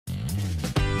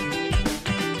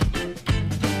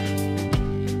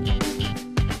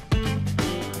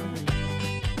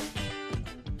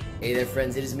Hey there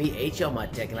friends, it is me,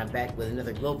 HLModTech, and I'm back with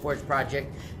another Glowforge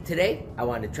project. Today, I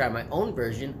wanted to try my own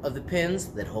version of the pins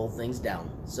that hold things down.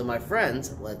 So my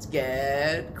friends, let's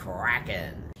get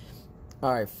cracking.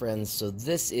 Alright friends, so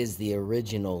this is the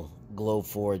original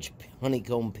Glowforge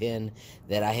honeycomb pin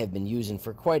that I have been using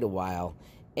for quite a while.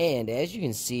 And as you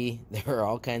can see, there are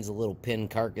all kinds of little pin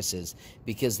carcasses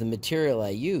because the material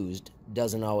I used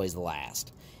doesn't always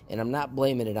last. And I'm not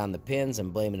blaming it on the pins,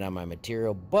 I'm blaming it on my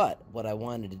material, but what I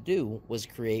wanted to do was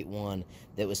create one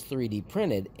that was 3D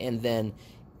printed, and then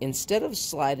instead of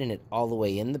sliding it all the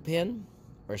way in the pin,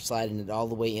 or sliding it all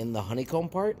the way in the honeycomb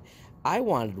part, I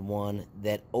wanted one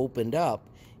that opened up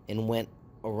and went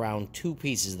around two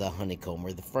pieces of the honeycomb,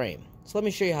 or the frame. So let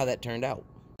me show you how that turned out.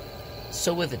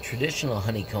 So with a traditional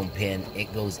honeycomb pin,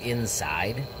 it goes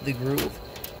inside the groove.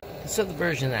 So the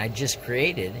version that I just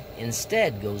created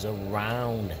instead goes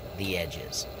around the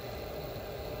edges.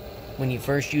 When you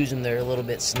first use them, they're a little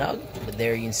bit snug, but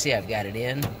there you can see I've got it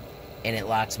in, and it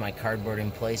locks my cardboard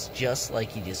in place just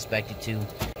like you'd expect it to.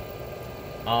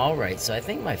 Alright, so I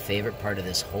think my favorite part of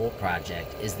this whole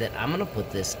project is that I'm going to put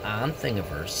this on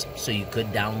Thingiverse, so you could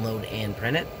download and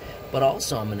print it, but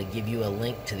also I'm going to give you a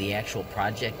link to the actual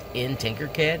project in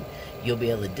Tinkercad. You'll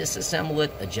be able to disassemble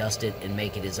it, adjust it, and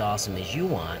make it as awesome as you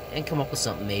want, and come up with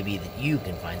something maybe that you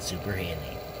can find super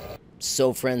handy.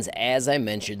 So friends, as I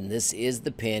mentioned, this is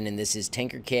the pin, and this is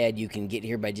Tinkercad. You can get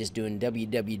here by just doing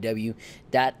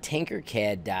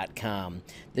www.tinkercad.com.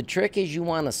 The trick is you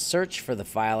want to search for the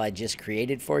file I just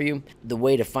created for you. The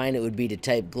way to find it would be to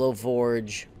type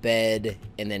Glowforge, bed,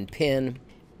 and then pin.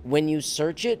 When you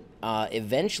search it,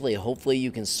 eventually, hopefully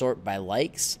you can sort by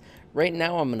likes. Right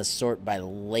now I'm going to sort by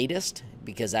latest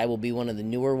because I will be one of the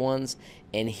newer ones,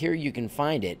 and here you can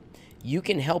find it. You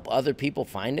can help other people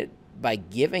find it by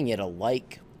giving it a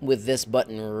like with this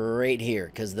button right here,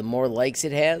 because the more likes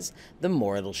it has, the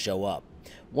more it'll show up.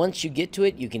 Once you get to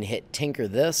it, you can hit Tinker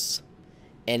this,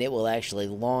 and it will actually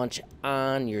launch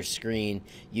on your screen.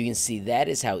 You can see that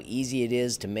is how easy it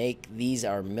is to make. These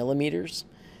are millimeters.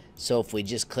 So if we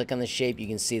just click on the shape, you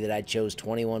can see that I chose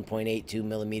 21.82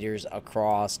 millimeters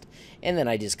across, and then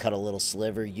I just cut a little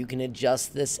sliver. You can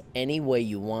adjust this any way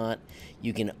you want.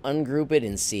 You can ungroup it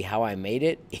and see how I made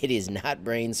it. It is not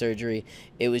brain surgery.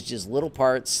 It was just little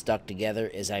parts stuck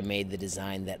together as I made the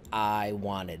design that I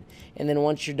wanted. And then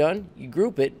once you're done, you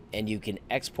group it, and you can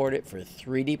export it for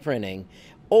 3D printing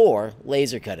or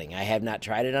laser cutting. I have not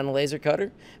tried it on a laser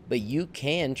cutter, but you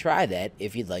can try that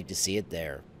if you'd like to see it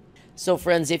there. So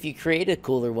friends, if you create a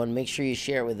cooler one, make sure you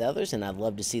share it with others, and I'd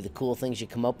love to see the cool things you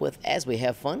come up with as we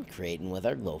have fun creating with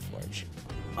our Glowforge.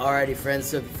 Alrighty friends,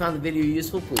 so if you found the video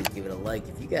useful, please give it a like.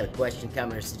 If you got a question,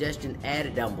 comment, or suggestion, add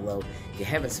it down below. If you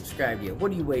haven't subscribed yet,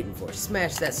 what are you waiting for?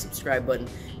 Smash that subscribe button,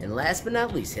 and last but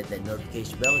not least, hit that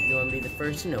notification bell if you want to be the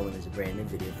first to know when there's a brand new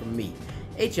video from me,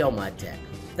 HLModTech.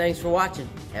 Thanks for watching.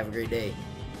 Have a great day.